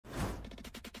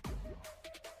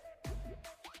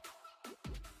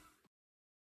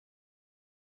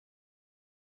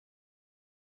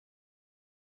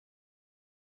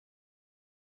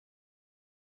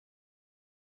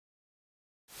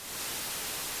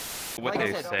what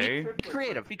Like they I said, say. Be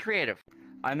creative. Be creative.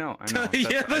 I know.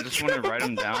 Yeah, I just want to write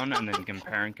them down and then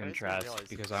compare and contrast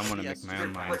because I want to make my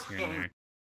own minds here and there.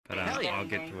 But I'll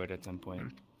get to it at some point.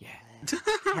 Yeah.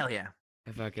 Hell yeah.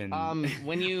 If I can.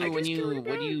 When you put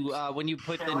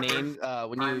the name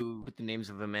when you put the names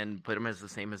of them in, put them as the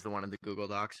same as the one in the Google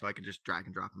Doc, so I can just drag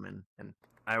and drop them in. And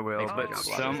I will, Makes my but job a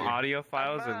lot some easier. audio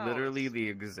files are literally the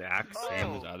exact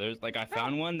same as others. Like I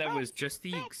found one that was just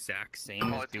the exact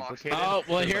same as duplicated. Oh,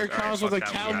 well, So here like, it comes alright, with a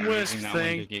fuck that, Cam we're Wisp using that one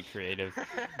thing. to get creative.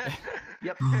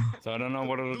 Yep. So I don't know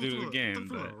what it'll do to the game,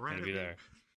 but it's gonna be there.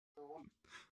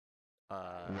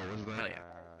 Hell yeah.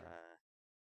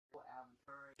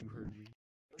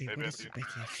 Hey, what does Becky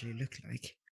actually look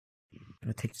like?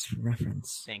 I'll take this for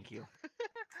reference. Thank you.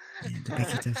 Yeah, the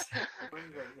Becky does.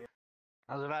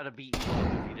 I was about to beat you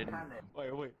if you didn't. Wait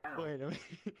a minute.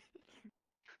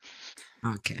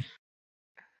 Okay.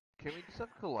 Can we just have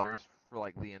colors for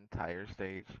like the entire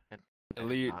stage and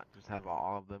Elite. not just have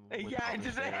all of them? with Yeah, colors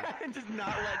just there? just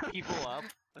not let people up.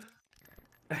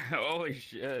 Holy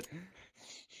shit.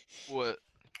 What?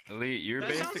 Elite, you're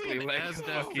That sounds basically like an like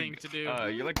ASDF fucking, thing to do.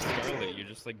 you're like Scarlet, you're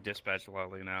just like dispatch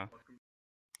Lolly now.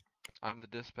 I'm the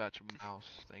dispatch mouse.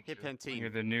 Thank you. You're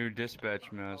the new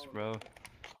dispatch mouse, bro.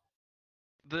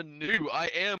 The new. I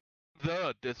am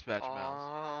the dispatch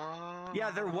mouse.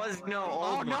 Yeah, there was no.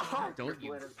 Oh no! Don't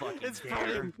you fucking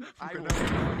dare! I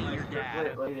will be your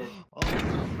dad.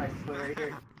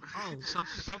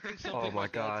 Something. Oh my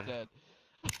god. Said.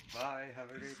 Bye. Have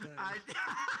a great day.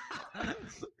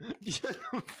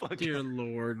 Dear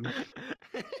Lord.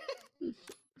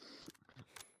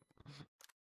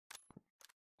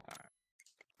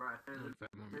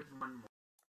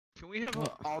 Can we have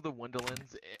all the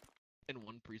Wendelins in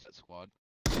one preset squad?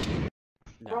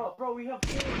 Bro, we have.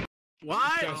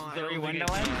 Why? There's 3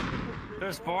 Wendelins?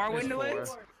 There's 4 Wendelins?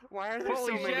 Why are there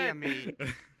so many of me?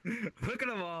 Look at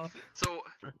them all. So,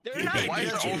 They're not why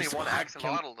is there only James one Bond.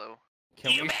 axolotl though?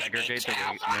 Can we segregate the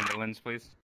Wendelins, please?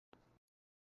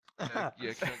 Yeah,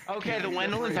 Okay, the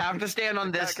Wendelins have to stand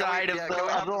on this Yeah, side can we of have the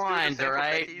this do the lines, same for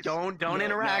alright? Becky's? Don't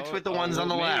interact with the ones on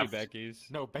the left. Becky's.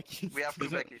 No, Becky. We have to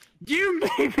Becky. You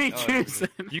made me choose it.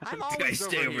 You I'm guys always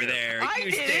stay over there. I You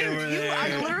didn't! stay over there.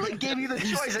 I literally gave you the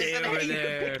choice. I stay said, over hey, you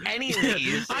there. can pick any of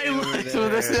these. I looked, so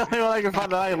this is the only one I can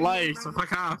find that I like, so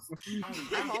fuck off.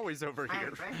 I'm always over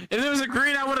here. If there was a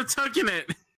green, I would have taken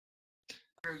it.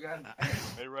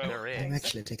 Hey, Ro, There I'll is.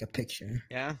 actually take a picture.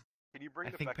 Yeah. can you bring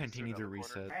I the think Becky Penti needs a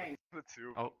reset. The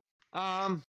two. Oh.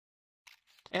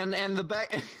 And the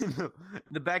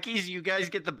the Beckies, you guys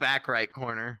get the back right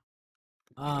corner.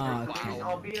 Oh, okay.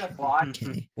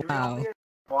 Okay. Wow.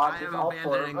 I am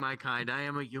abandoning my kind. I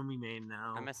am a Yumi main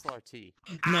now. I'm SLRT.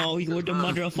 No, you're the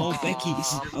mother of all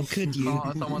Beckys. How could you?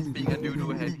 Oh, someone's being a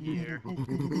doo-doo head here.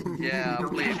 Yeah,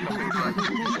 please come back.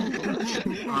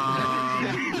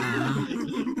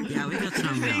 Yeah, we got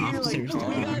some officers to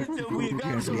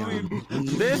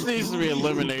This needs to be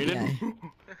eliminated.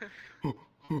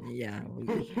 Yeah.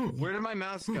 Where did my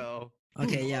mouse go?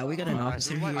 Okay, yeah, we got an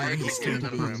officer here. He's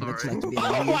currently looks like to be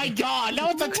Oh my god,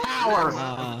 no, it's a tower!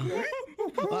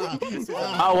 Oh,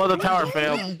 well, the tower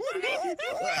failed.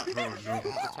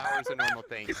 The tower's a normal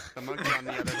thing. The monkey, on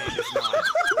the other hand, is not.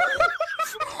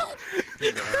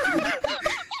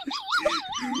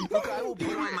 Look, I will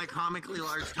put on my comically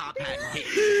large top hat and hit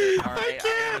you. Alright,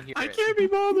 I can't be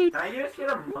bothered. Can you just get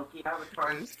a monkey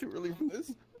avatar? It's too early for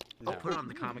this. I'll put on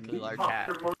the comically large hat.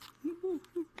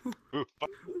 I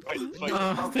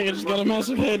think I just got a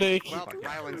massive headache. Well,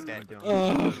 Ryland's dead.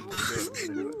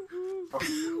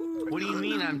 What do you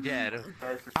mean I'm dead?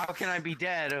 How can I be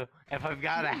dead if I've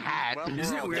got a hat? Well,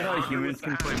 Isn't it weird how humans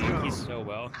can play monkeys so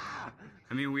well?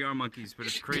 I mean, we are monkeys, but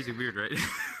it's crazy weird, right?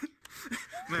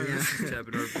 Man, this is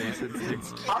tapping our face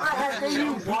instincts. How the heck do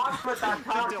you walk with that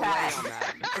top hat?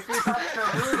 If you touch the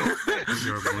roof,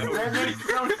 that makes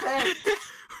no sense.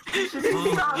 You should be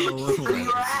stopped where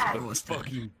you're at.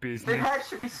 Fucking The business. head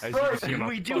should be As you can see, stood. I'm a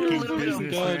We do a fucking little bit of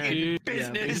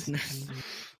businessman. business.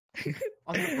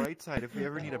 On the bright side, if we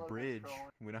ever need a bridge,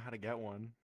 we know how to get one.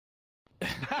 Is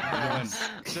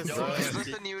this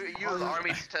the new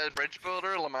Army's bridge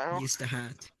builder, Lamau? Use the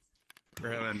hat.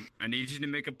 Braylon, I need you to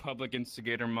make a public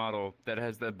instigator model that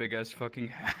has that big ass fucking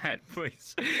hat,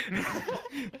 please.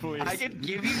 Please. I can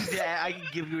give you that. I can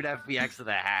give you an FBX of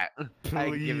the hat. I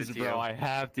can give it Please, to you. bro, I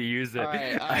have to use it.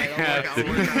 Alright, I I'll have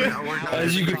work on it.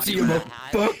 As you can see, I'm a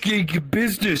fucking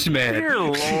businessman. Dear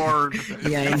Lord.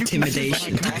 Yeah,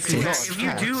 intimidation tactics. If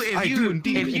you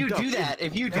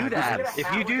do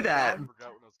that,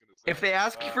 if they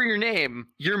ask you for your name,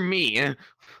 you're me.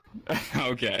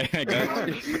 Okay, I got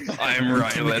you. I'm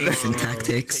Ryland. Intimidation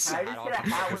tactics. Can I just get a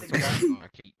hat with a gun?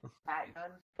 hat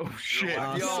gun? Oh shit!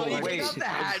 Yo, you take out the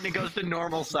hat and it goes to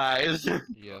normal size.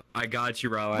 Yeah. I got you,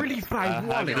 bro. Really I'll have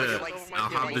Like, the, like, I'll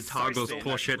have like, the toggles so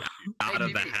pull shit out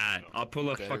of the hat. I'll pull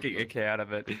a Better, fucking bro. AK out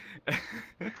of it.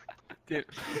 Dude,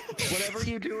 whatever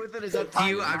you do with it is up to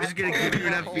you. I'm just gonna give you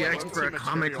an FBX for a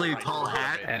comically tall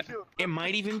hat. It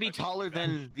might even be taller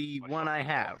than the one I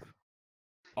have.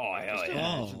 Oh hell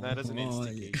yeah! Imagine that as an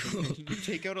instant. You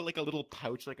take out like a little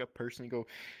pouch, like a person, and go,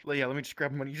 well, yeah, let me just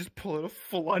grab money. You just pull out a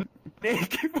full-on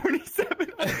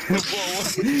AK-47.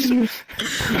 As you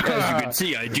can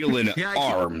see, I deal in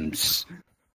arms.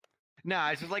 Nah,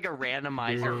 it's just like a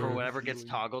randomizer for whatever gets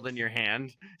toggled in your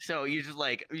hand. So you just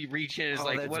like you reach in, it's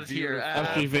like, what's here?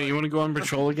 Okay, Vin, you want to go on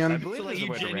patrol again? So like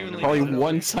you genuinely Probably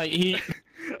one sight heat.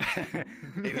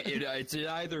 It's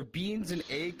either beans and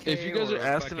AK. If you guys or are a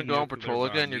asking to fucking go on nuclear patrol bomb.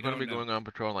 again, you're You going to be don't know. going on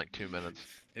patrol in like 2 minutes.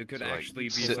 It could So, like, actually be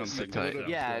sit something. tight.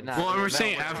 Yeah, nah, Well, we're that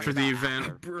saying was after the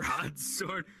event.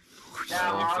 Broadsword.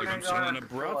 Yeah, Looks I'm like I'm gonna go selling on a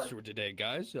patrol. broadsword today,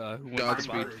 guys. Who wants to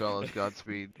Godspeed, buy it? fellas.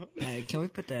 Godspeed. Can we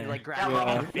put the you like put grab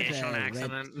Yeah. a fish on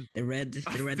accident. the red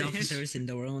officers in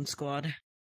their own squad?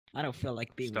 I don't feel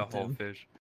like being Just a with whole them. fish.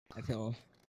 I feel.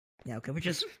 Yeah, can we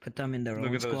just put them in their Look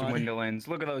own at those squad? windowlands.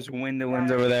 Look at those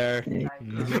windowlands over there.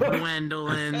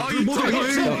 Gwendolyn. Oh, you took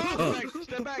Hey,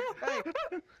 step back.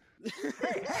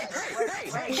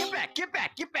 Hey,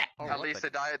 get back. At least they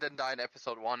didn't die in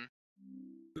episode 1.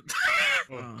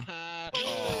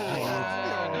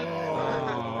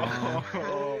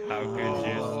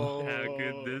 How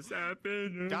could this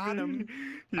happen? Got him.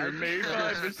 You made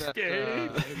my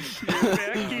mistake.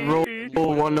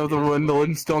 Roll one of the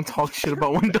Wendolins. Don't talk shit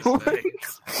about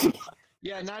Wendolins.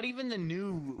 Yeah, not even the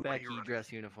new Becky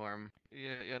dress uniform.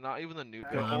 Yeah, not even the new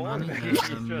The guy. whole Um,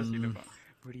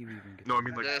 Where do you even get No, I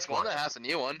mean like. There's one that has a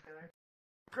new one.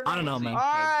 I don't know, man.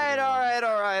 Alright.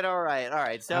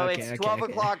 So Okay, it's okay, 12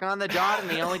 okay. o'clock on the dot and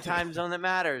the only time zone that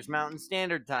matters, Mountain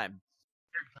Standard Time.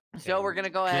 So we're gonna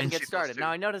go ahead and get started. Now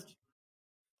I noticed.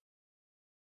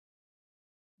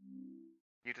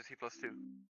 UTC+2.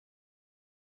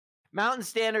 Mountain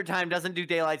Standard Time doesn't do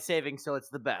daylight saving, so it's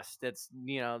the best. It's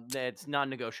it's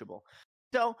non-negotiable.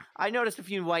 So I noticed a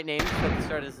few white names at the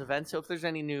start of this event. So if there's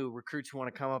any new recruits who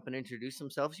want to come up and introduce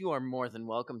themselves, you are more than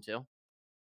welcome to.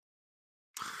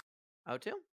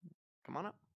 O2, come on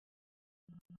up.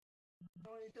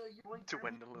 To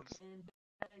Wendolins.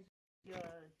 Yeah!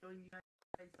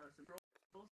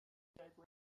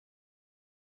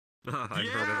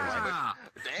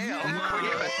 Damn!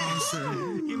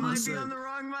 Awesome. You might be on the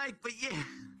wrong mic, but yeah.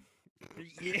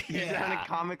 You sounded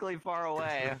comically far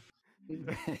away.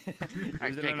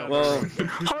 Alright, Jacob. Well,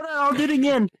 hold on, I'll do it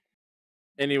again.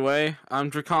 Anyway, I'm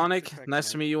Draconic.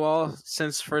 Nice to meet you all.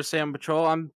 Since first day on patrol,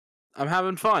 I'm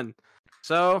having fun.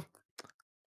 So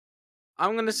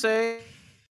I'm gonna say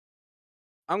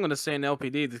an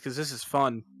LPD because this is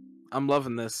fun. I'm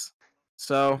loving this.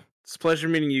 So it's a pleasure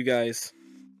meeting you guys.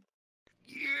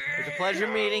 It's a pleasure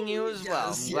meeting you as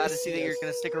well. I'm glad to see that you're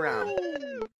going to stick around.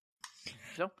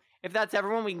 So, if that's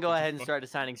everyone, we can go ahead and start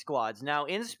assigning squads. Now,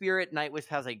 in spirit, Nightwisp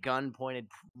has a gun pointed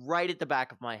right at the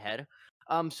back of my head.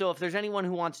 So if there's anyone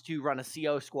who wants to run a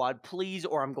CO squad, please,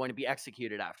 or I'm going to be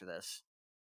executed after this.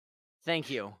 Thank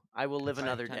you. I will live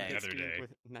another day. Another day.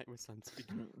 Night with sun speed.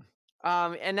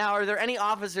 And now, are there any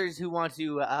officers who want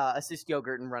to assist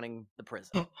Yogurt in running the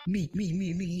prison? Oh,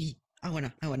 me. I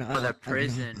wanna. the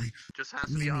prison. Just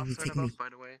has to be officer and above, by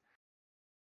the way.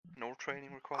 No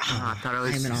training required. I thought it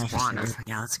I'm an officer.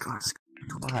 Yeah, let's go.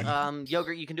 Come on.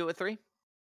 Yogurt, you can do it with 3?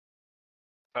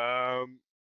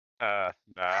 Nah.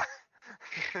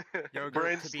 Yogurt,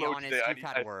 Brain's to be slow honest, today. you've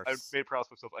had I worse. made promise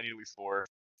to myself I need at least 4.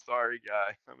 Sorry,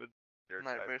 guy. I'm a nerd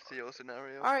type. Nightmare CEO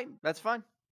scenario. All right, that's fine.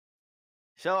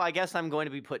 So I guess I'm going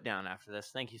to be put down after this.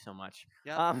 Thank you so much.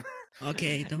 Yep.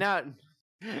 Okay. Don't...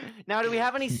 Now, do we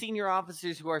have any senior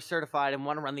officers who are certified and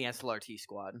want to run the SLRT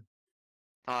squad?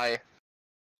 Aye.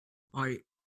 Are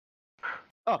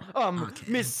Oh,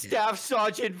 Okay, Miss okay. Staff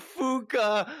Sergeant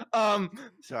Fuka.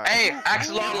 Sorry. Hey,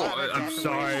 Axolotl! I'm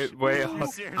sorry. Wait,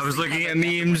 I was looking at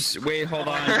memes. Wait, hold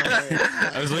on.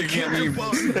 I was looking at memes.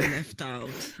 left out.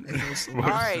 All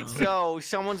right, so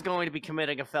someone's going to be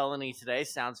committing a felony today.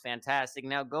 Sounds fantastic.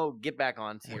 Now go get back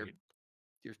onto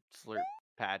your slurp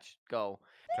patch. Go.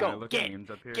 Can I Go. look Get. at memes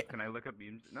up here? get- Can I look at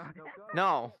memes? No, go.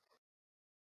 No.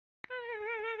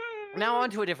 Now on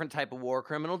to a different type of war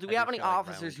criminal. Do we I have do any feel like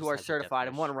officers violence who just are has a certified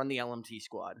and definition. want to run the LMT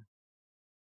squad?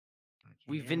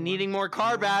 We've been anyone? needing more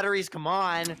car batteries. Come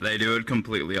on. They do it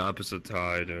completely opposite to how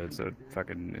I do it, so it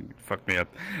fucking fucked me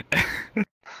up. You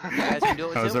guys can do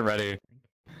it I too. wasn't ready.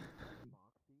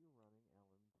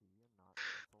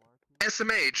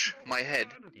 SMH, my head.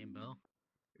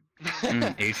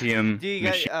 ATM Do you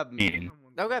guys, machine.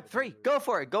 okay, 3. Go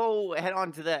for it. Go head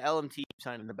on to the LMT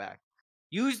sign in the back.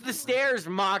 Use the stairs,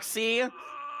 Moxie.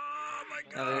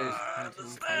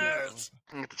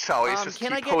 Charlie's just Can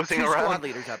keep I get 2 posing around. squad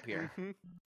leaders up here?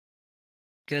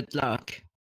 Good luck.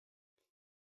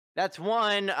 That's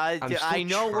 1. I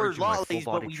know we're lollies,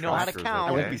 but we know how to count.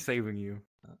 I won't be saving you.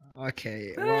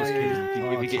 Okay.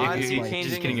 If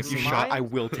you shot, I Mine?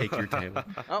 will take your tail.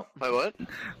 Oh, Wait, what?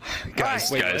 Guys,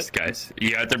 you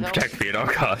have to protect me at all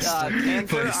costs.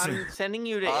 Panther, Please. I'm sending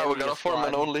you to Ah, we India got a 4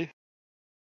 men squad. only.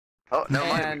 Oh, never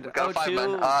mind. And We got a 5 men.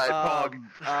 O2,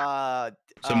 Alright,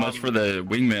 So much for the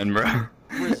wingman, bro.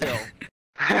 Brazil.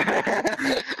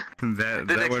 Didn't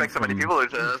expect so many people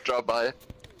to drop by.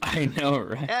 I know,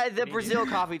 right? The Brazil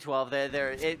Coffee 12.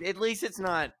 At least it's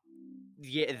not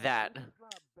that.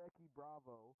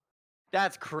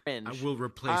 That's cringe. I will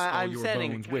replace all I'm your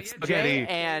sending bones with Jay spaghetti.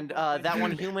 and that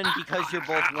one human because you're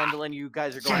both Wendell. You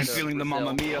guys are going I'm to feeling the Brazil.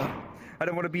 Mamma Mia. I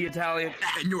don't want to be Italian.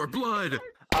 And your blood.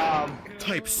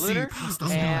 Type C Lunar pasta.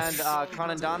 and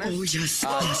Conandanas. Oh, yes.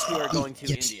 You are going to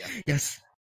yes. India. Yes.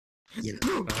 Yeah.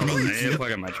 I need to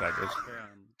plug in my trackers.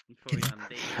 Okay.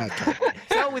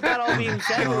 So with that all being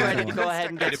said, we're ready to go ahead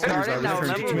and get started. Now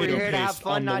remember, we're here to have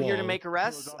fun, not here to make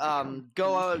arrests.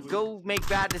 Go make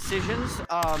bad decisions.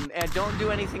 And don't do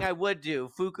anything I would do.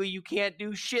 Fuku, you can't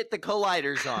do shit the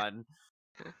collider's on.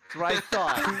 That's what I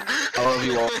thought. I love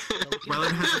you all. Well,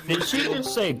 it has Did she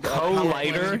just say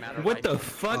co-lighter? What the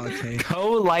fuck? Okay.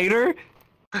 Co-lighter?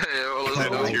 Yeah, well,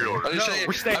 listen,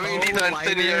 we're staying these are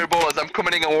incendiary bullets. I'm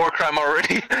committing a war crime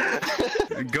already.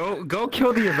 Go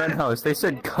kill the event house. They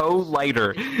said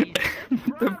co-lighter.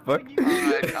 What the fuck?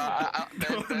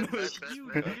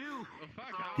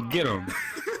 Get him.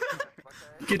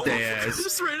 Get their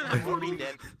ass.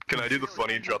 Can I do the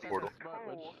funny drop portal?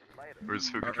 Where's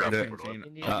who can drop portal?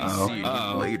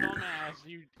 Uh-oh. later.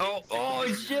 Oh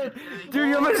shit! Dude,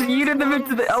 you almost yeeted them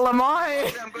into the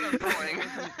LMI! I'm good at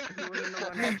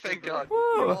throwing. Thank God.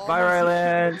 Woo. Bye,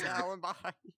 Ryland!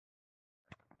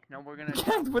 No, we're gonna.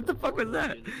 What the fuck was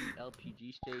that?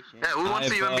 LPD station. Yeah, who wants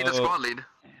to even be the squad lead?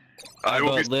 I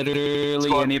will be literally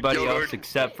squad anybody killer. else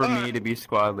except for me to be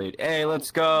squad lead. Hey, let's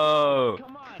go!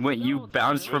 Wait, you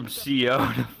bounced from CO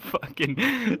to fucking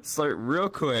slurp real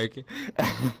quick.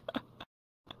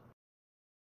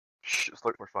 Shh, it's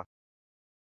like more fun.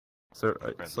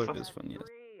 Slurp is fun, yes.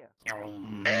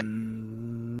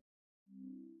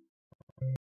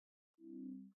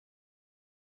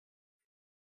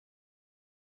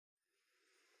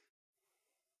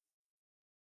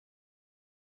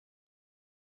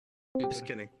 Just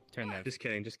kidding. Turn that Just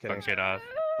kidding. Just kidding. fuck shit off.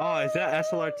 Oh, is that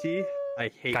SLRT?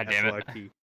 I hate God damn it. SLRT.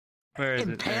 Where is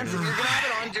And it? Pants, if you're gonna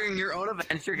have it on during your own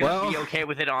events, you're gonna be okay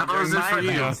with it on how during is it my for you?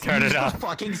 events. Turn it Use the off.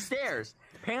 fucking stairs.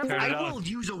 Pants, Turn it I off. will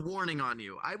use a warning on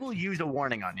you. I will use a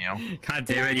warning on you. God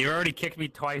damn it, you already kicked me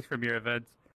twice from your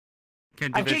events.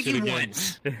 Can't do I've that kicked shit you again.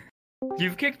 once.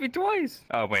 You've kicked me twice.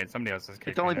 Oh wait, somebody else has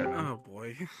kicked me. Oh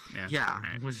boy. Yeah.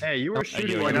 Hey, you were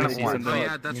shooting you one wanna at see one. something?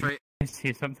 Yeah, that's right.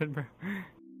 See something, bro?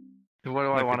 What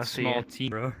do I want to see? Small teen,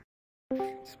 bro.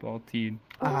 Small teen.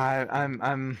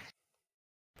 I'm.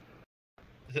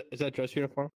 Is that dress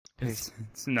uniform?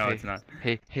 No, it's not.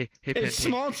 Hey, It's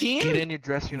small team. get in your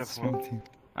dress uniform. Small teen.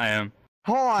 I am.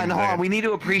 Hold on. We need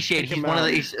to appreciate Kick he's him one of out.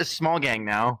 the he's a small gang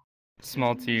now.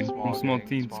 Small teen. Small Small gang,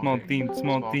 teen. small Small gang, teen. Small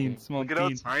small teen. gang. Small Look at how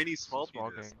teen. tiny small Small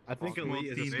team is. gang. I think Small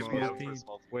Elite is team. a Maybe small we have team. a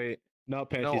small team. Wait, no,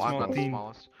 Panty, No, I'm small not the team.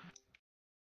 smallest.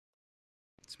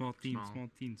 Small teen. Small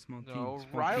teen. Small teen. No,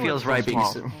 small Riley teen. Feels right being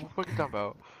small. so- What are you talking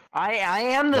about? I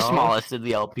am the No. smallest of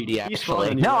the LPD He's actually.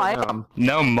 fine, No, yeah, I no. am.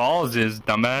 No, Malls is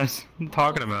dumbass. What are you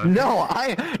talking about?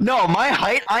 No, my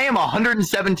height. I am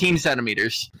 117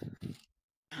 centimeters.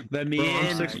 Let me in.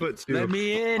 I'm 6'2". Let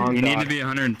me in! Oh, You need God. to be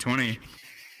 120.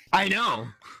 I know.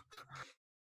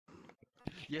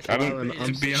 Yes, I Well, would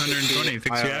I'm to be 120.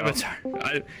 Fix your I- avatar.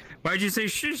 Why'd you say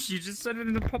shush? You just said it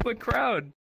in a public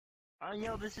crowd.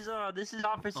 Yo, this is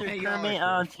Officer Hey, Kermit.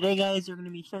 y'all. Today, guys, we're gonna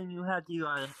be showing you how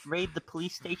to raid the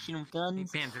police station with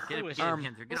guns. Panther, get it,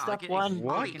 Panther, get Step it. one,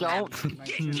 What? don't.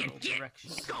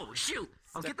 Get. Go, shoot.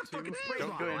 I'll get the fucking spray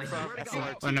Don't bottle. go I in swear front. to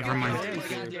God. Oh, never mind.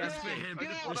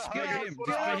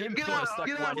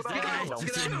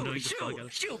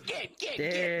 Shoot,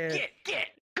 get.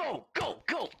 Go.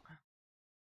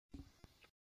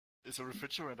 Is a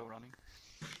refrigerator running?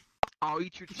 I'll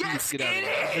eat your teeth. Yes, Get out of it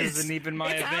there. This isn't even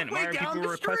my It's event. Why halfway are down people the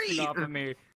requesting street. off of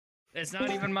me? It's not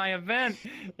even my event.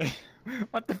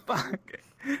 What the fuck?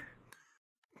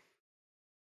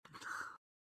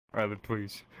 Riley,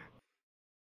 please.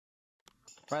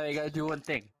 Right, you gotta do one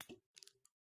thing.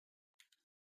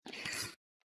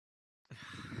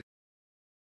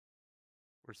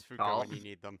 Where's Fuko when you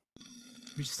need them?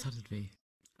 We just started me.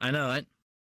 I know it.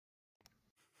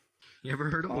 You ever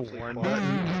heard of a warn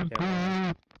button?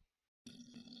 button?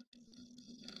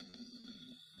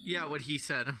 Yeah, what he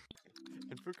said.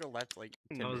 And Fuko left like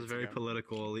 10 That was minutes very ago.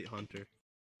 political, elite hunter.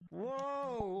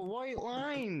 Whoa, white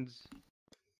lines.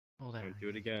 Hold on. Do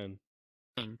it again.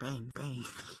 Bang, bang, bang.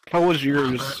 How was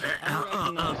yours?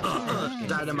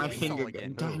 Died on my finger.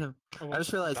 Died. I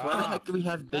just realized, why the heck do we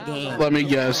have big hands? Let me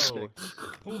guess.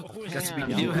 Because we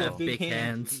do have big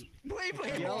hands.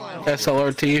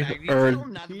 SLRT or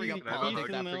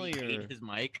His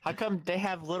mic. How come they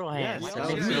have little hands?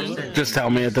 just tell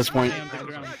me at this point.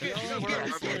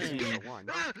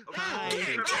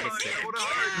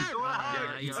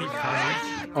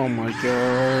 Oh my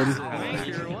god.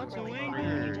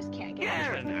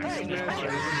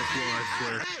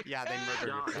 Yeah, they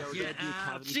murdered her.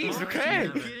 Jeez, okay.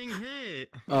 Getting hit.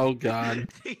 Oh god.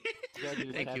 Thank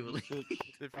you.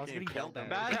 I was getting killed.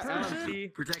 Bad person.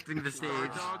 Protecting the stage.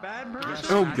 Bad person.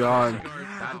 Oh god.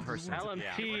 Bad person. LMT.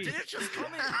 Yeah. Did it just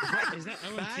come in? Is that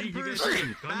LMT? Bad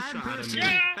person. Bad person.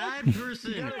 Bad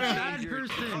person.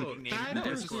 Bad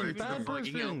person. Bad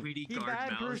person. He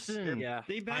bad person. Yeah.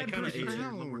 They bad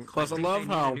person. Plus I love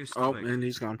how. Oh, and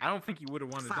he's gone. I don't think you would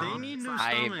have wanted They need new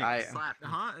stomach. Slap.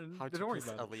 How to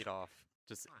piss a lead off.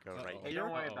 Just go right Hey, here.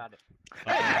 don't worry about it.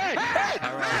 Hey!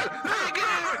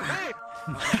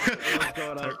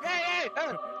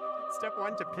 Step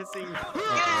 1 to pissing.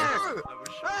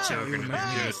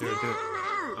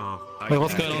 Wait,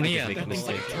 what's going on here? This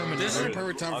is the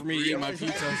perfect time for me to eat my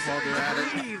pizza while they're at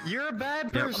it. You're a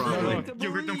bad person.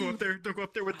 Yo, don't go up there. Don't go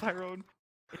up there with Tyrone.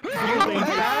 You're a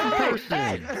bad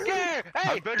person.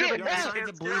 I'm better than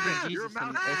the blue than Jesus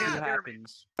and if it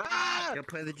happens. Go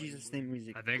play the Jesus name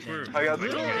music. I think we're. I got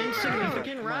little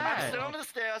insignificant rat. I'm on the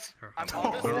stairs. I'm Oh,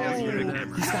 on the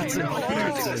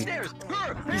stairs.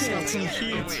 He's got some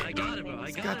He's I got it, bro.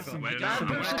 I got it, bro. I got it,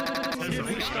 bro. His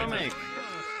new stomach.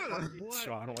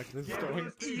 So I don't like this story.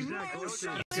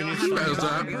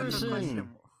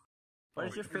 Why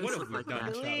does your face look like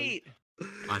that?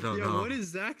 I don't know. What is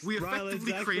Zach's? We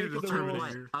effectively created a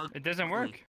Terminator. It doesn't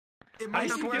work. I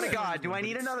swear to God, do I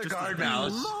need another guard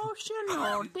mouse?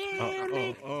 Emotional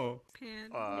damage.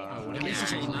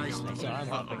 I'm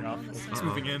hopping off. It's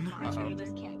moving in.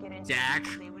 Jack.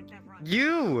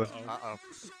 You! Uh-oh.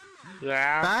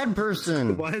 Yeah. Bad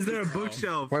person. Why is there a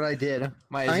bookshelf? What I did.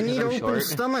 I need open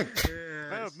stomach.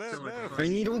 I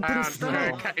need open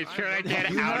stomach. Should I get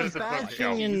You out have of the bad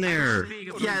bookshelf? thing in there.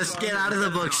 Yes, get out of the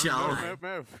bookshelf.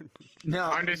 Move.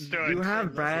 No. Understood. You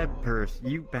have bad person.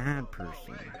 You bad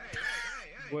person.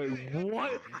 Wait,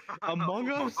 what? Among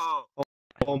Us?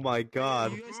 Oh my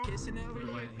god.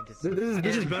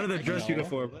 This is better than dress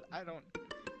uniform. I don't.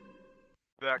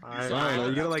 I don't know.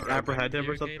 You gotta like apprehend him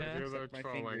or something. You're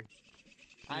trolling.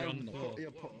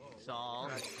 Saul.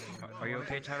 Are you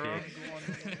okay, Tyrone?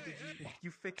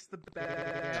 You fixed the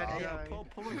bad.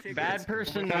 Bad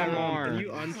person no more. Are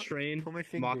you untrained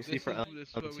Moxie for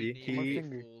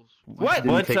LMT? What?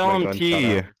 What's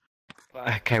LMT?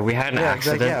 Okay, we had an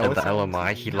accident at the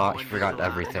LMI. He forgot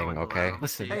everything, okay?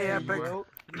 Listen. Hey, Epic.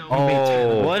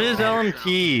 Oh. What is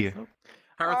LMT?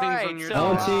 How are things on your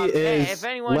LMT is if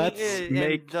anyone let's in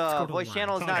make the voice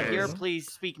channel is not here,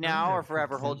 please speak now or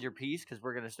forever hold your peace, because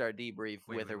we're gonna start debrief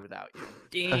with or without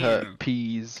you.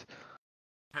 Peas.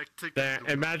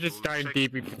 Imagine starting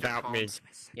debrief without me.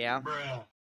 Yeah.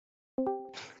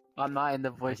 I'm not in the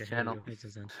voice channel.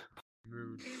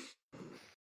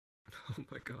 Oh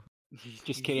my god.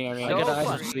 Just kidding, I mean, So I got eyes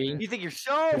funny. on screen. You think you're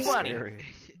so funny?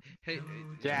 Hey,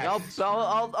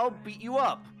 I'll beat you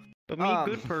up. But me,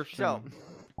 good person.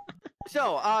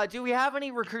 So, do we have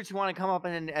any recruits who want to come up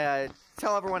and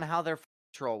tell everyone how their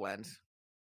patrol went?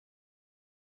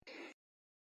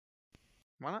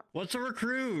 Why not? What's a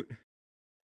recruit?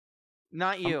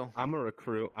 Not you. I'm a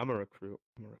recruit.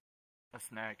 A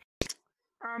snack.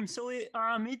 So it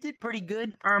did pretty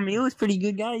good. It was pretty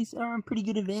good, guys. Pretty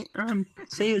good event.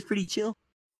 Say it was pretty chill.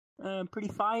 Pretty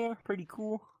fire, pretty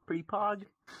cool, pretty pog.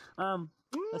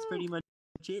 That's pretty much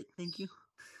it. Thank you.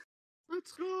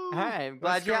 Let's go. Hi, I'm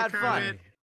glad you had fun.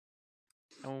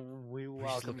 And we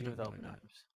welcome you with open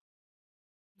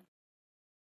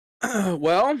arms.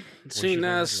 Well, seeing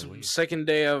as second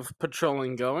day of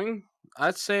patrolling going,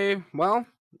 I'd say, well,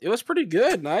 it was pretty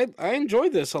good. I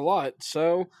enjoyed this a lot.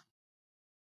 So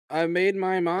I made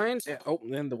my mind. Oh,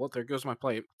 then there goes my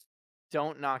plate.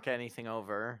 Don't knock anything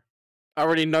over. I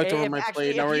already knocked over my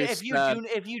plate.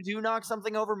 If you do knock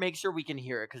something over, make sure we can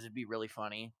hear it, because it'd be really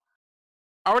funny.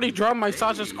 I already dropped my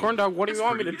sausage corn dog. What do you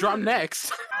want me to drop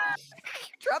next?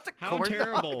 Drop the corn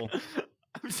terrible. dog.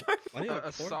 I'm sorry.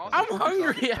 I'm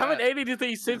hungry. I haven't ate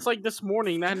anything since like this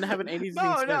morning. I haven't ate anything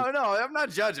No, since. no. I'm not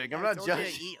judging. I'm not told you to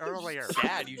judging. eat earlier.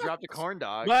 Sad. You dropped a corn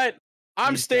dog. But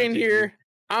I'm staying here.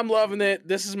 I'm loving it.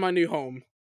 This is my new home.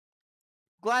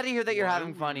 Glad to hear that you're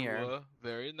having fun here.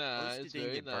 Very nice,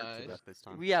 very nice.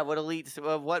 Yeah, what elite?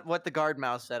 What the guard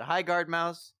mouse said. Hi, guard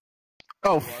mouse.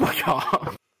 Oh, fuck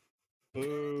off.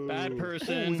 Bad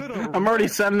person. I'm already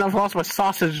sad enough. Lost my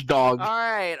sausage dog. All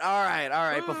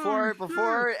right.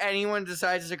 Before anyone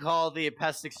decides to call the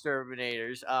pest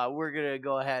exterminators, we're gonna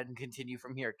go ahead and continue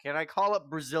from here. Can I call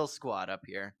up Brazil Squad up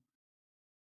here?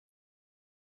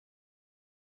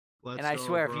 And I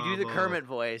swear, if you do the Kermit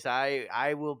voice,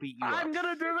 I will beat you up. I'm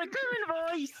gonna do the Kermit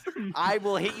voice. I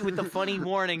will hit you with the funny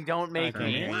warning. Don't make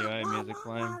me. Music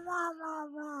playing.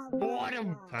 What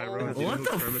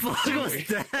the fuck was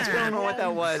that? I don't know what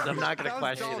that was. I'm not gonna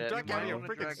question it.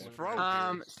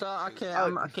 So okay,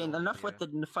 okay. Enough with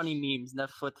the funny memes.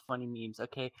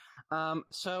 Okay.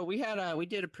 So we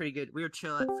did a pretty good. We were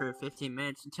chilling for 15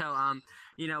 minutes until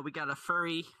we got a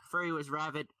furry. Furry was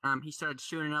rabid. He started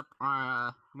shooting up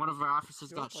our one of our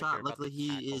officers got shot. Luckily,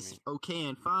 he is okay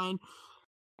and fine.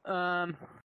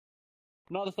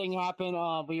 Another thing happened.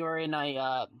 We were in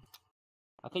a.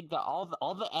 I think that all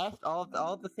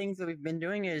the things that we've been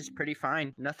doing is pretty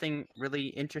fine. Nothing really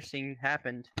interesting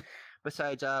happened.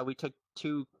 Besides, we took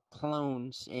 2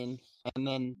 clones in, and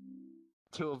then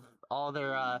 2 of all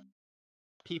their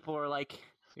people were like,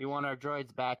 "We want our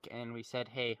droids back," and we said,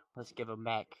 "Hey, let's give them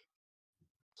back."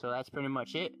 So that's pretty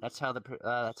much it. That's how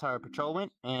our patrol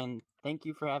went. And thank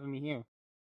you for having me here.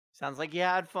 Sounds like you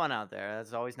had fun out there.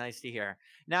 That's always nice to hear.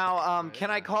 Now,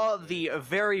 can I call the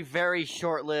very, very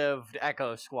short-lived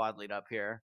Echo Squad lead up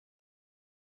here?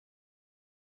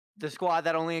 The squad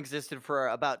that only existed for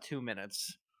about 2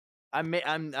 minutes. I'm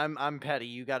petty.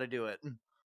 You got to do it.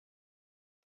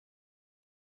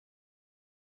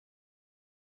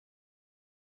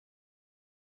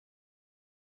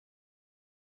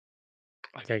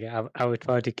 Okay, I will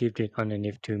try to keep it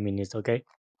underneath 2 minutes. Okay.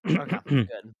 Okay,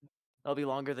 good. That'll be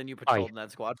longer than you patrolled in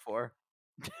that squad for.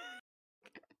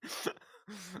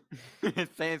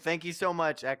 Thank you so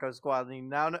much, Echo Squad lead.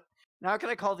 Now can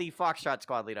I call the Foxtrot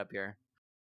Squad lead up here?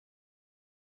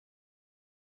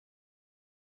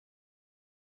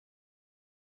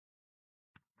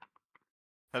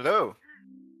 Hello.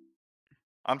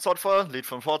 I'm Thoughtful, lead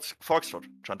from Foxtrot.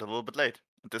 Joined a little bit late.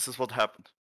 And this is what happened.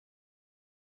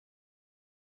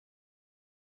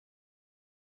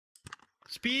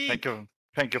 Speak!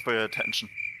 Thank you for your attention.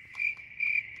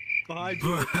 Anybody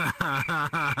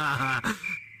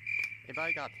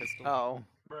got pistol? Oh.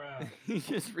 Bruh. He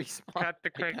just respawned. Cut the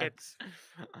crickets.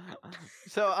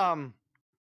 So,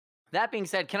 that being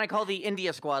said, can I call the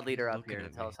India Squad leader up here to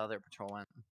tell us how their patrol went?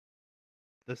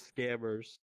 The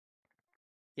scammers.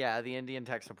 Yeah, the Indian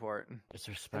tech support.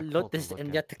 Look, this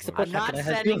India tech support. I'm not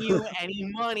sending you any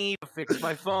money to fix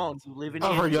my phone. You live in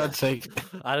India. For God's sake.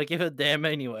 I don't give a damn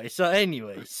anyway.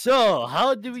 So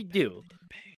how do we do?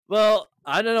 Well,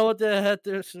 I don't know what they had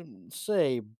to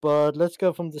say, but let's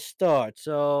go from the start.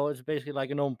 So it's basically like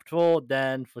a normal patrol.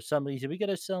 Then for some reason we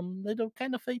got some little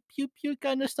kind of a pew pew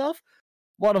kind of stuff.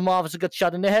 One of my officers got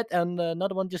shot in the head, and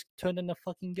another one just turned into a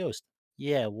fucking ghost.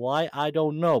 Yeah, why? I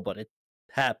don't know, but it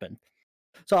happened.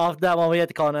 So after that one, we had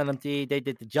to call an LMT. They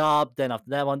did the job. Then after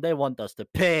that one, they want us to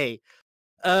pay.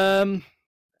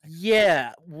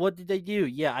 Yeah. What did they do?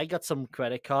 Yeah, I got some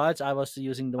credit cards. I was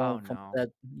using the one from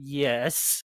that.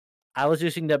 Yes, I was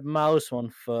using the mouse one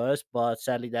first, but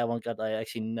sadly that one got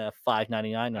actually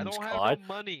 $5.99 on this card. I don't have no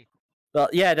money. Well,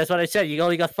 yeah, that's what I said. You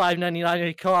only got $5.99 on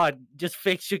your card. Just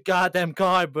fix your goddamn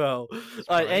card, bro.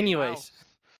 Alright, anyways.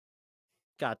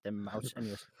 Goddamn mouse.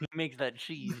 Anyways. Who makes that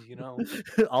cheese, you know?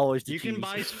 Always the You cheese. can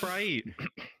buy Sprite.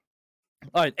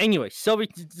 Alright, anyway, so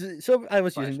I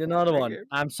was using another one.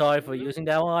 I'm sorry for using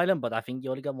that one item, but I think you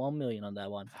only got 1 million on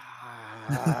that one.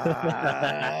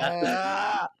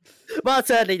 But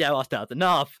sadly, that was not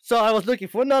enough. So I was looking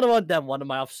for another one. Then one of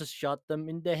my officers shot them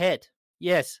in the head.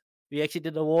 Yes, we actually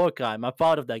did a war crime. I'm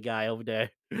proud of that guy over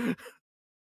there.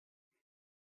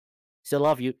 Still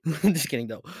love you. Just kidding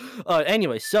though.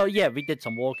 Anyway, so yeah, we did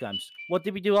some war crimes. What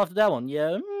did we do after that one?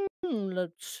 Yeah,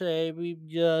 let's say we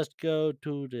just go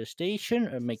to the station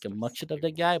and make a mugshot of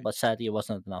the guy, but sadly it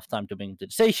wasn't enough time to bring him to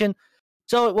the station.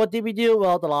 So what did we do?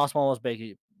 Well, the last one was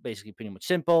basically pretty much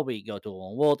simple. We go to a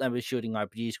one world and we're shooting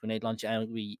RPGs, grenade launcher,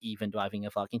 and we even driving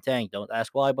a fucking tank. Don't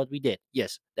ask why, but we did.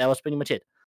 Yes, that was pretty much it.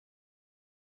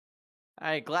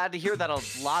 Alright, glad to hear that a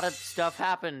lot of stuff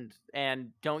happened, and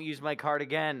don't use my card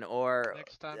again, or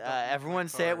everyone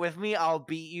say it with me, I'll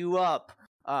beat you up.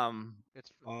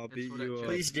 I'll beat you up.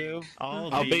 Please do.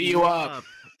 I'll beat you up.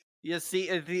 You see,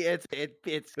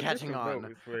 it's catching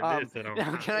on. Now,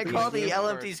 can I Please call do. the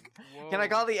LMT? Can I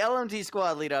call the LMT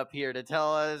squad lead up here to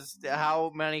tell us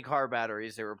how many car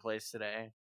batteries they replaced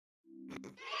today?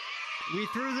 We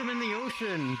threw them in the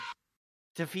ocean.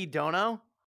 To feed Dono?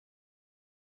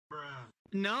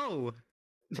 No.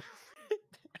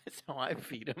 That's how I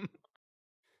feed him.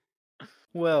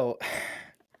 Well,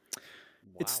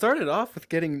 it started off with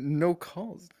getting no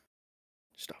calls.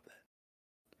 Stop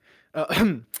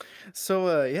that.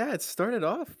 Yeah, it started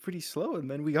off pretty slow,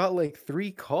 and then we got like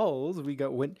 3 calls. We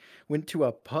went to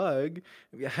a pug.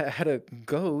 We had a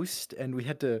ghost, and we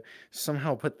had to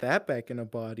somehow put that back in a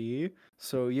body.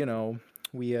 So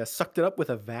we sucked it up with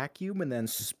a vacuum and then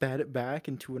spat it back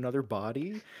into another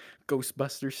body,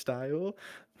 Ghostbuster style.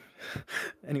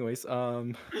 Anyways,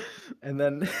 and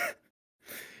then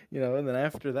and then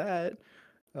after that,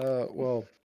 well,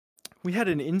 we had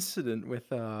an incident with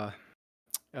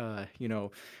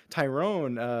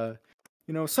Tyrone.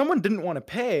 Someone didn't want to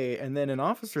pay, and then an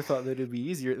officer thought that it'd be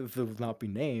easier if it would not be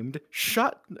named,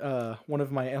 shot one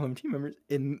of my LMT members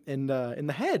in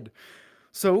the head.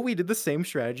 So we did the same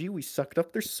strategy. We sucked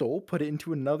up their soul, put it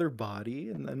into another body,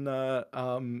 and then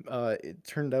it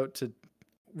turned out to,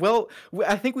 well,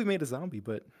 I think we made a zombie,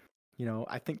 but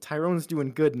I think Tyrone's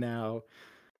doing good now.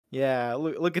 Yeah,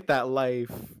 look at that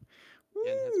life.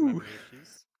 Woo!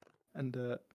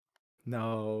 And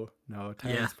no,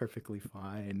 Tyrone's perfectly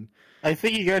fine. I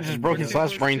think you guys just broke his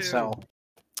last brain cell.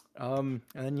 And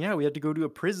then we had to go to a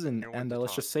prison, and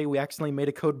let's just say we accidentally made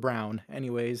a code brown.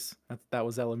 Anyways, that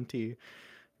was LMT.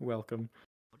 Welcome.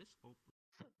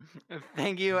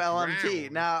 Thank you, LMT.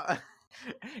 Now,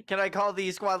 can I call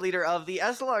the squad leader of the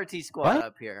SLRT squad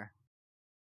up here?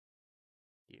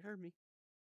 You heard me.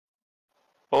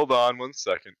 Hold on 1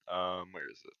 second. Where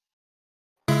is it?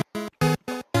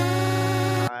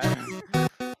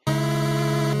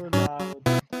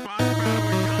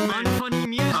 Unfunny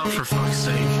music. Oh, for fuck's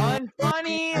sake.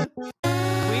 Unfunny!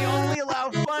 We only allow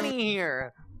funny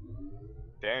here.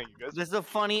 Dang, you guys. This is a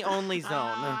funny only zone.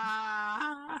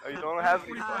 Oh, you don't have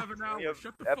any fun. You have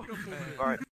epic.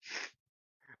 Fine.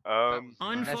 That shit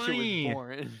Unfunny. was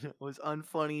boring. It was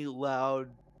unfunny, loud,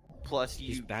 plus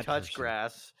you touch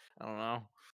grass. I don't know.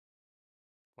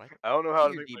 I don't know how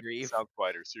to Your make my debrief. sound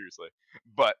quieter, seriously.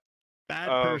 But Bad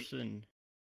person.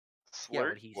 Yeah, Slurp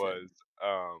what he said. was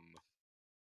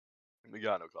we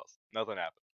got no calls. Nothing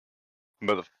happened.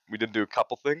 But we did do a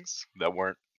couple things that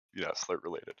weren't Slurp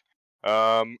related.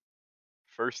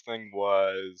 First thing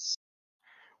was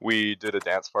we did a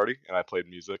dance party and I played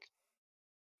music.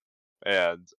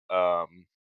 And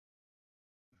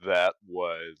that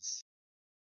was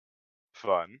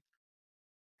fun.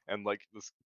 And like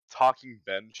this Talking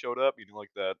Ben showed up,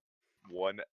 like that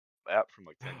one app from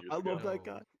like 10 years ago. I love that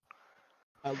guy.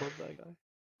 I love that guy.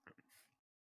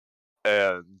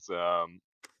 And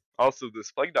also this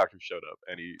plague doctor showed up,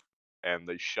 and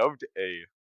they shoved a.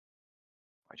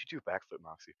 Why'd you do a backflip,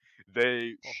 Moxie?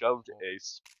 They shoved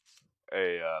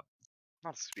a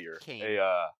not a spear, cane.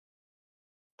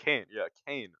 Cane, yeah,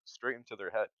 cane straight into their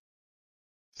head.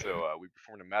 So we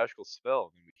performed a magical spell,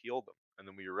 and then we healed them, and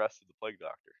then we arrested the plague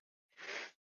doctor.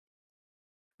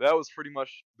 That was pretty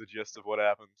much the gist of what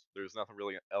happened. There's nothing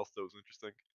really else that was interesting.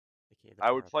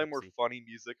 I would play more funny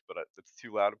music, but it's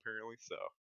too loud apparently, so.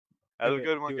 Have a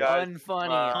good one, guys.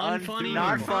 Unfunny. Unfunny.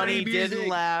 Not funny, didn't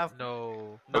laugh.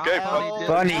 No. Okay,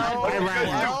 Funny.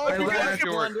 I laughed.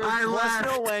 Plus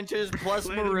no wenches, plus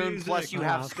Play the maroon, music. plus you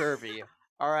have scurvy.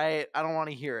 Alright, I don't want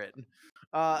to hear it.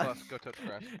 Plus, go touch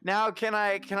grass. Now, can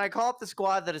I call up the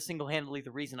squad that is single-handedly the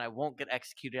reason I won't get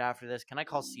executed after this? Can I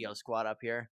call CO squad up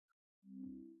here?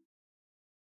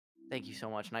 Thank you so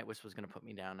much. Nightwish was going to put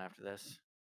me down after this.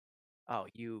 Oh,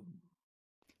 you...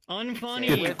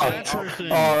 Unfunny. Bad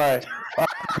person. Alright.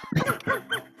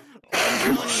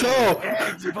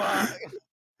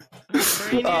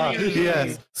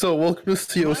 Yes. So welcome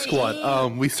to CO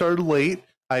Squad. We started late.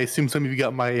 I assume some of you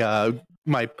got my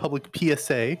my public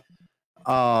PSA.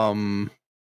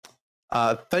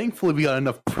 Thankfully we got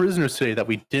enough prisoners today that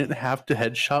we didn't have to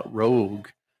headshot Rogue.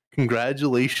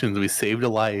 Congratulations, we saved a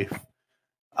life.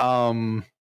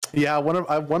 Yeah, one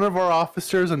of our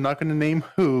officers, I'm not going to name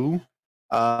who,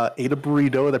 ate a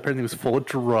burrito that apparently was full of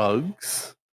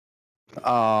drugs.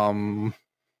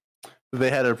 They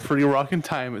had a pretty rocking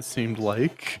time, it seemed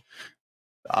like.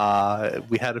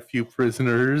 We had a few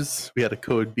prisoners. We had a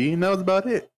code B, and that was about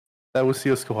it. That was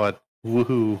CO Squad.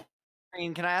 Woohoo!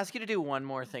 Green, can I ask you to do one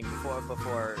more thing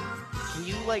before? Can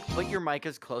you put your mic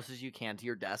as close as you can to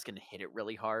your desk and hit it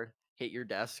really hard? Hit your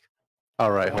desk.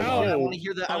 All right, hold on. I want to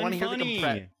hear the. I want to hear the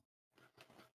compress.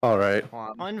 All right.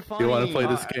 Unfunny. You want to play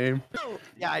this game?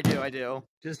 Yeah, I do.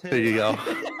 Just There you go.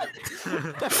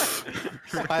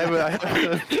 I have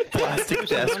a plastic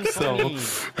desk, so. Damn.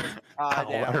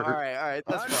 All right,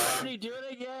 that's fine. Unfunny, do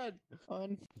it again. All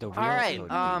right,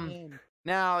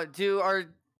 now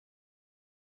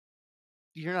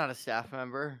you're not a staff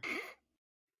member.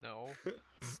 No.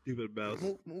 Stupid mouse.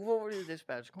 Move over to the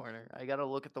dispatch corner. I gotta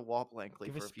look at the wall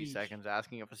blankly for a few seconds,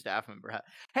 asking if a staff member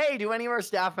Hey, do any of our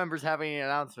staff members have any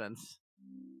announcements?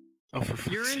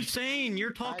 You're insane.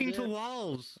 You're talking to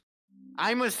walls.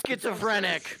 I'm a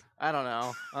schizophrenic. I don't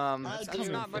know. That's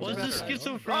not much better. What's a Run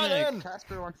schizophrenic? in!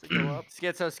 Casper wants to go up.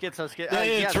 Schizo.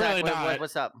 It's really not.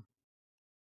 What's up?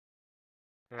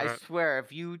 I swear,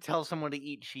 if you tell someone to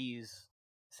eat cheese,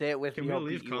 say it with me. I'll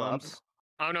beat you up.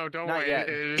 Oh no, don't Not worry. yet.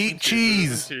 Eat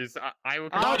cheese! I will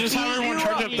I'll just have everyone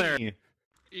charge up there.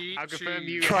 I'll confirm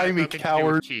you. Try me,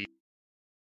 coward.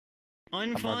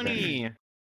 Unfunny.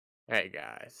 Hey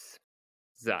guys,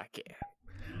 Zaki.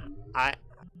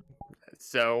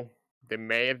 So there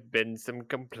may have been some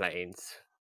complaints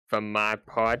from my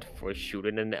part for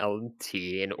shooting an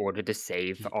LMT in order to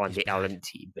save on the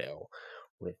LMT bill.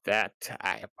 With that,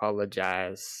 I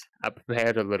apologize. I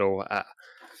prepared a little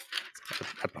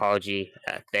apology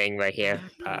thing right here.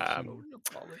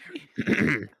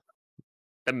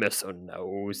 The missile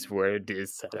knows where it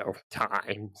is at all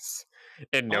times.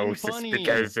 It knows this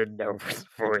because it knows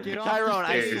where it is. Tyrone,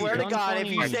 I swear to God, if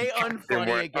you say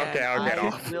unfunny again, okay, I'll get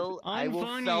off. I will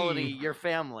felony your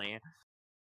family.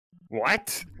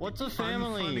 What? What's a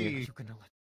family?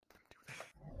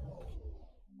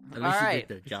 All right.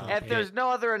 If there's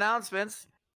no other announcements,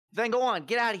 then go on.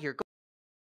 Get out of here. Go.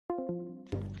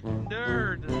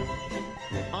 Nerd.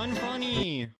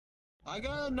 Unfunny. I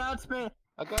got an announcement.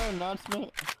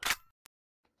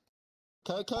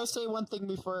 Can I say one thing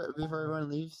before everyone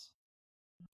leaves?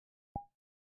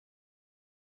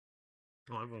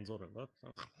 Oh, everyone's ordered that.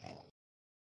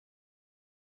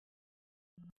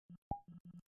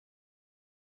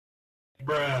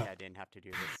 Bruh. I didn't have to do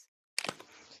this.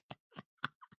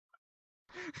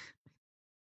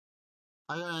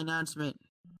 I got an announcement.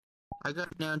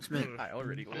 I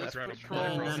already left. Patrol,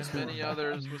 and many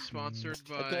others, was sponsored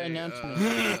by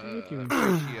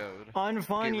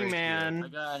Unfunny, man. I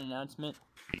got an announcement.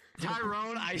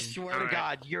 Tyrone, I swear to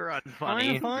God, you're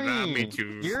unfunny.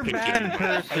 Unfunny. You're a bad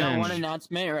person. I got one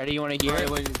announcement. Ready? You want to hear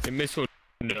it? The missile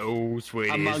knows where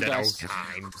it is at all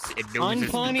times. It knows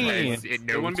Unfunny. It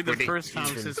knows It wouldn't be the what it first time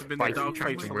isn't since it's been by the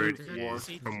dogfight from for where it war. is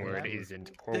from where it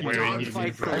isn't, or The where it dogfight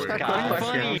isn't, for or where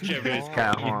war. it is. Whichever is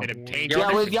correct. It obtains Yeah,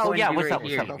 what's up?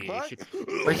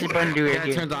 What's the button do Yeah, again?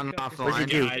 it turns on and off the line.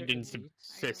 Guidance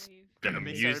system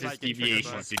uses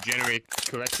deviations to generate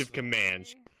corrective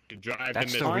commands to drive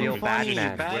That's the the missile. real bad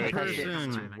man. Bad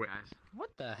person. What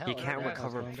the hell? He can't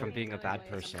recover from being a bad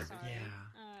person.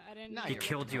 He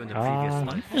killed you in the previous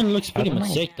life. It looks pretty much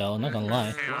sick though, not gonna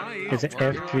lie. Is it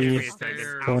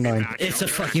F349? It's a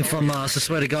fucking FAMAS, I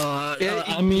swear to God.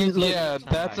 I mean, look. Yeah,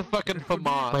 that's a fucking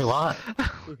FAMAS. Wait, what?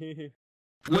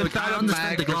 Look, I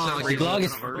understand the Glock. The Glock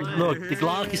is the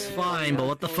Glock is fine, but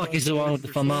what the fuck is wrong with the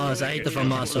FAMAS? I hate the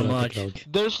FAMAS so much.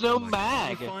 There's no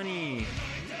mag. Funny.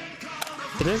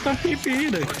 There's no PP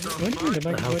either.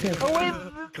 Oh wait,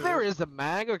 there is a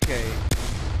mag. Okay.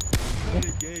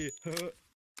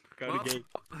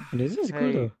 This is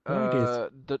good though.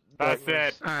 That's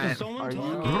it. Are you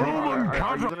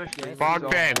gonna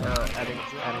Fog fan. adding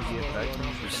the effect?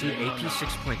 You see, AP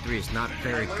 6.3 is not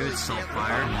very good,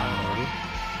 Saltfire.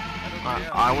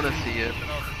 I want to see it.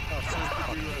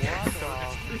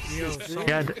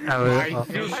 Yeah,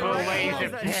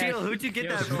 Sheila, who'd you get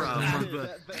that from?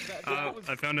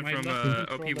 I found it from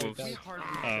OP Wolf's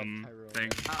thing.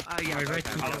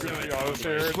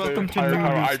 Welcome to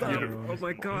Oh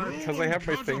my God! Because I have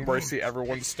my thing where I see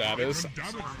everyone's status.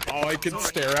 All I can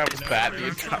stare at was that the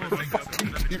entire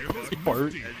fucking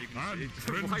part.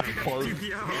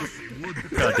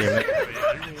 God damn it.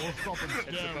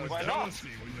 Why not?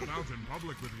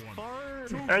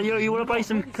 Hey, yo, you wanna buy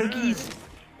some cookies?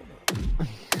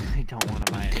 I don't want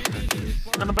to buy any cookies.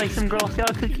 Wanna buy some Girl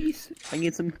Scout cookies? I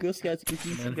get some Girl Scouts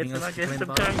cookies. Get some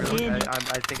cotton candy.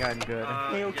 I think I'm good.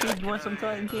 Hey, okay, you want some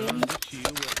cotton candy?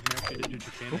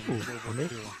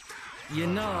 You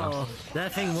know,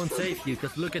 that thing won't save you,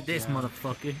 cause look at this,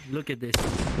 motherfucker. Look at this.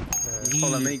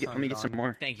 Hold on, let me get some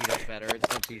more. Thank you, that's better. It's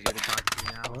much easier to talk to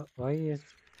you now.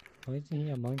 Why isn't he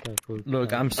a manga food?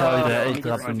 Look, I'm sorry that I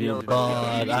interrupted you,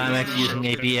 but I'm actually using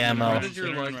AP ammo.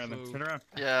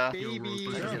 Yeah.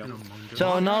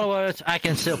 So in other words, I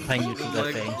can still ping you through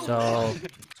that thing, so...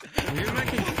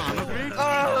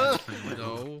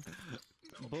 No.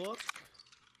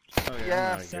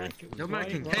 Yeah. Yo, Matt,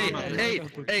 can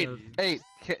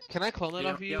Can I clone that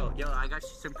off of you? Yo, I got you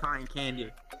some cotton candy.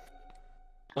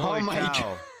 Oh my cow.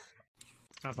 god.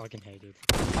 I fucking hate it.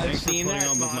 I've seen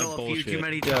that model a few too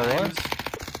many times,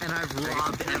 and I've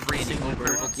robbed every single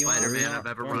purple Spider-Man I've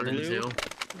ever run into.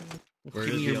 Give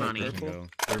me your money.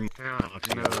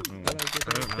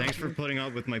 Thanks for putting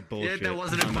up with my bullshit. That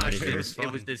wasn't a I'm outta question. here.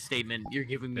 It was this statement. You're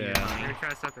giving me your Yeah. money. I'm gonna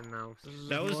try something else.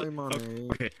 That was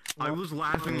okay. I was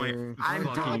laughing like I'm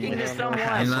fucking talking to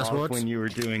someone. off when you were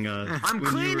doing I'm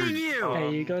cleaning you.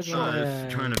 Hey, you guys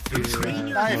want trying to to clean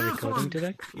you. recording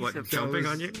today? What, jumping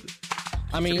on you?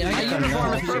 I mean, My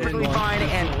uniform is perfectly fine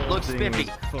and looks spiffy.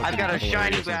 I've got a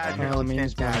shiny badge that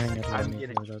looks fantastic. I'm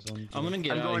getting. I'm gonna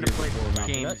get I'm out going of to here play before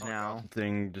games now.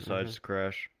 Thing decides to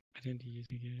crash. I didn't use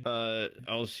it again.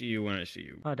 I'll see you when I see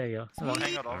you. Oh, there you go. Someone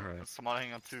hang on. Alright. Someone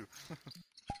hang on too.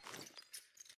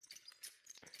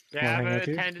 Yeah, Wanna hang I've out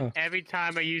too? attended Oh. every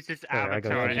time I use this Sorry, I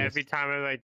got avatar. it. Every time I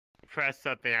like press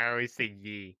something, I always say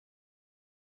ye.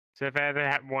 So if I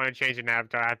ever want to change an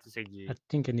avatar, I have to say ye. I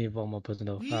think I need one more person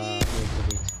though.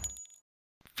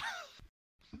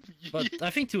 But I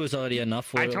think 2 is already enough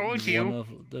for I told you. one of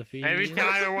the fees. Every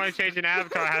time I want to change an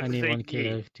avatar, I have I to need say one ye.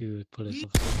 killer to pull this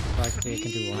off. So actually, I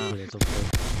can do one bullet off.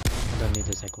 I don't need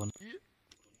the second one.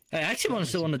 I actually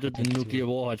still want to do the nuclear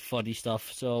warhead fuddy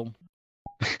stuff, so...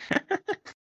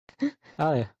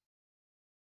 Oh yeah.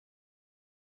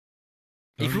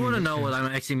 If you want to know what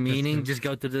I'm actually meaning, just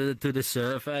go to the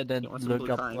server and then look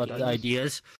up what the idea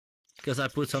is. Because I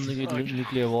put something with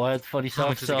nuclear warhead fuddy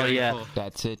stuff, so yeah.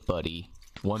 That's it, buddy.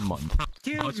 1 month.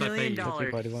 $2 million.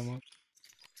 Everybody one more.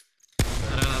 I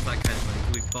don't have that kind of money.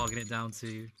 Can we bargain it down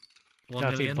to 1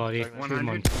 That's million? it, buddy. 2 100?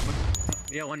 months.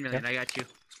 Yeah, 1 million. I got you.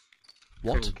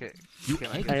 What? Okay. You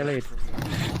Hey, late.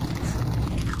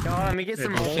 No, let me get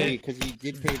some more Okay. because you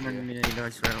did pay $1 million for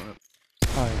it.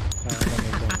 Oh yeah.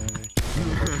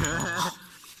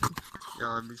 No,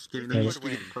 I'm just kidding. Hey. Just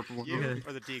give me the purple one. Okay.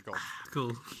 Or the deagle.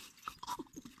 Cool.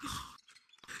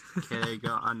 Okay, there you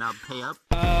go. Now pay up.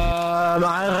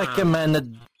 I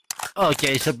recommend.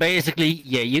 Okay, so basically,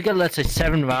 yeah, you get let's say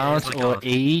 7 rounds or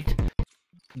 8.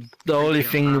 The only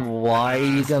thing why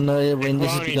you're gonna win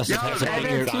this is because it has a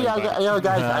bigger.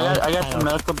 I got some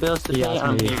medical bills to pay.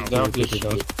 Here you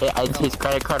go. It's his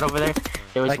credit card over there.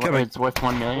 It's worth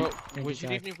 1 million. Well, would you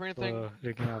need me for anything?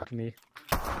 Looking after me.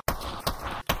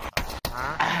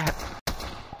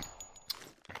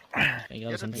 I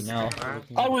got something now.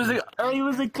 I was an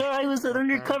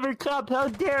undercover cop. How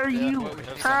dare you?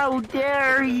 How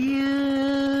dare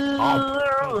you?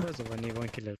 I need one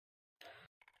killer.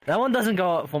 That one doesn't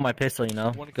go for my pistol, you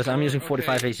know, because I'm using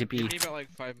 45 ACP. Give me about like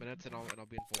 5 minutes and I'll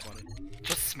be in full body.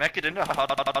 Just smack it in there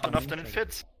hard enough, then it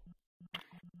fits.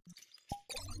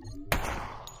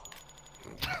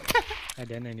 And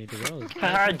then I need to roll.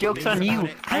 Joke's on you.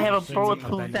 I have a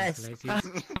bulletproof vest.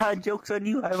 Joke's on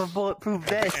you. I have a bulletproof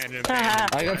vest.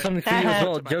 I got something for you as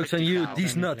well. Joke's on you.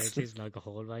 These nuts. It's like a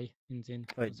hallway. Insane.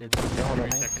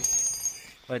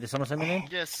 Wait, did someone send me in?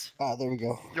 Yes. Ah, there we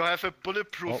go. You have a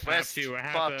bulletproof vest,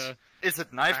 but is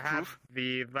it knife I have proof?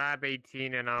 the Lab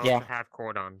 18 and I Yeah. also have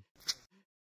Cordon.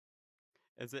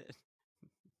 Is it?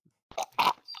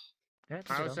 I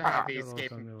also have the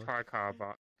escaping car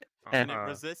bot. Can it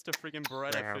resist a friggin'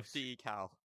 Beretta 50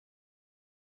 cal?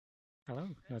 Hello.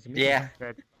 Nice to meet you. Yeah.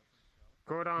 But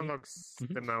Cordon looks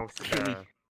the most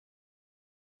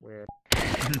weird.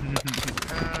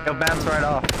 You'll bounce right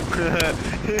off.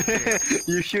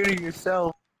 You're shooting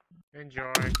yourself.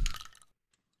 Enjoy.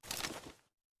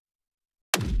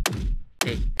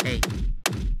 Hey.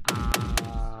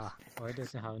 Why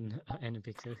does it have any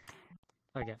pixel?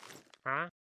 Okay. Huh?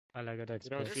 I like it You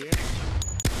don't express. see it?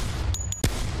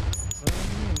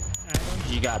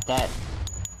 You got that.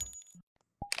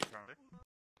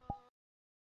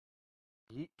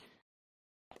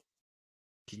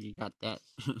 You got that.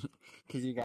 Cause you got